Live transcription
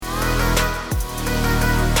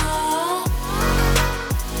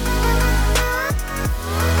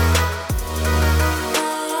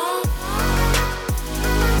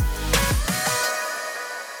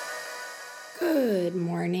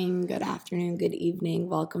good evening.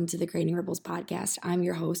 Welcome to the Creating Ripples podcast. I'm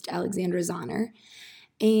your host, Alexandra Zahner,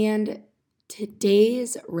 and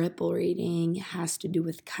today's ripple reading has to do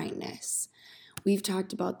with kindness. We've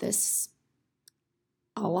talked about this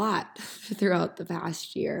a lot throughout the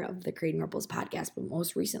past year of the Creating Ripples podcast, but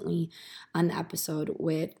most recently on the episode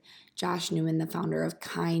with Josh Newman, the founder of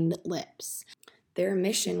Kind Lips. Their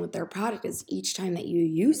mission with their product is each time that you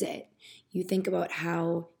use it, you think about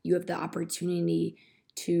how you have the opportunity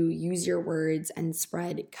to use your words and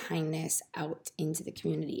spread kindness out into the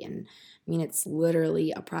community. And I mean, it's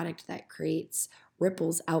literally a product that creates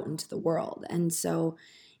ripples out into the world. And so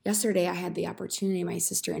yesterday I had the opportunity, my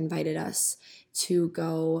sister invited us to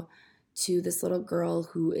go to this little girl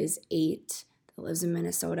who is 8 that lives in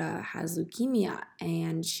Minnesota, has leukemia,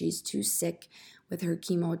 and she's too sick with her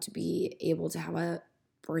chemo to be able to have a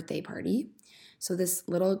birthday party. So this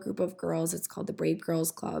little group of girls, it's called the Brave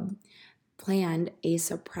Girls Club, planned a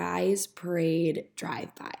surprise parade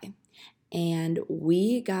drive-by. And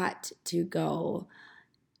we got to go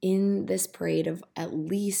in this parade of at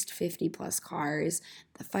least 50 plus cars.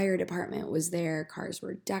 The fire department was there, cars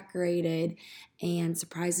were decorated, and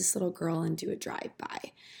surprised this little girl and do a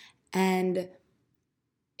drive-by. And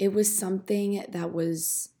it was something that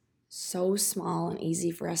was so small and easy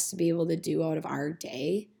for us to be able to do out of our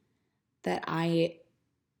day that I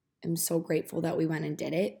am so grateful that we went and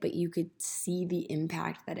did it, but you could see the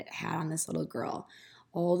impact that it had on this little girl.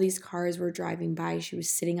 All these cars were driving by. She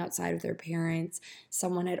was sitting outside with her parents.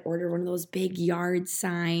 Someone had ordered one of those big yard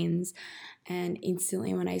signs. And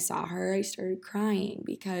instantly when I saw her, I started crying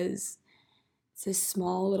because it's this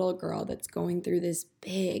small little girl that's going through this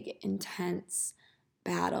big, intense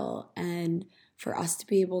battle. And for us to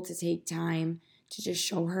be able to take time to just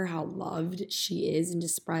show her how loved she is and to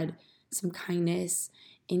spread some kindness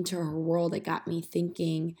into her world, it got me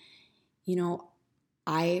thinking,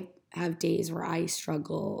 I have days where I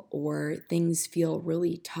struggle or things feel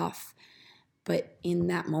really tough. But in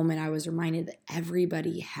that moment, I was reminded that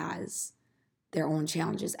everybody has their own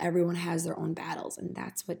challenges. Everyone has their own battles. And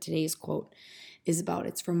that's what today's quote is about.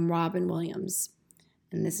 It's from Robin Williams.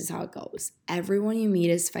 And this is how it goes. Everyone you meet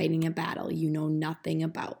is fighting a battle you know nothing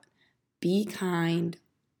about. Be kind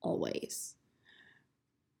always.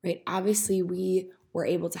 Right? Obviously, we were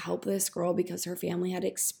able to help this girl because her family had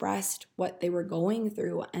expressed what they were going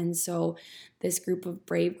through. And so this group of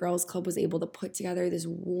Brave Girls Club was able to put together this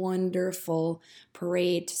wonderful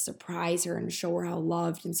parade to surprise her and show her how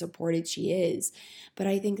loved and supported she is. But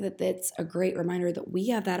I think that that's a great reminder that we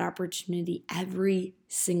have that opportunity every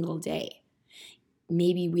single day.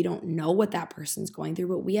 Maybe we don't know what that person's going through,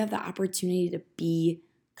 but we have the opportunity to be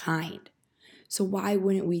kind. So why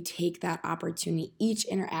wouldn't we take that opportunity? Each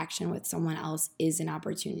interaction with someone else is an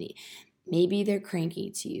opportunity. Maybe they're cranky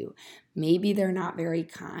to you. Maybe they're not very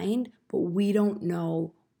kind, but we don't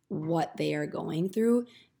know what they are going through,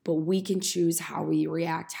 but we can choose how we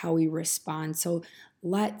react, how we respond. So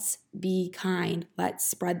let's be kind. Let's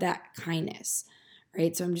spread that kindness,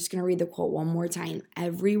 right? So I'm just going to read the quote one more time.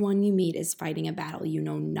 Everyone you meet is fighting a battle you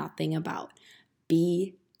know nothing about.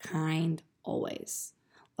 Be kind always.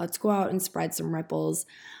 Let's go out and spread some ripples.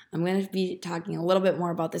 I'm going to be talking a little bit more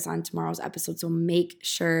about this on tomorrow's episode, so make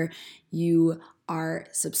sure you are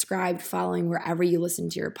subscribed, following wherever you listen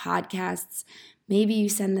to your podcasts. Maybe you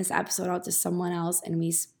send this episode out to someone else, and we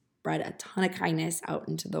spread a ton of kindness out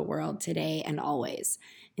into the world today and always.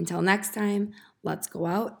 Until next time, let's go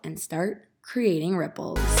out and start creating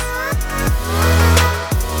ripples.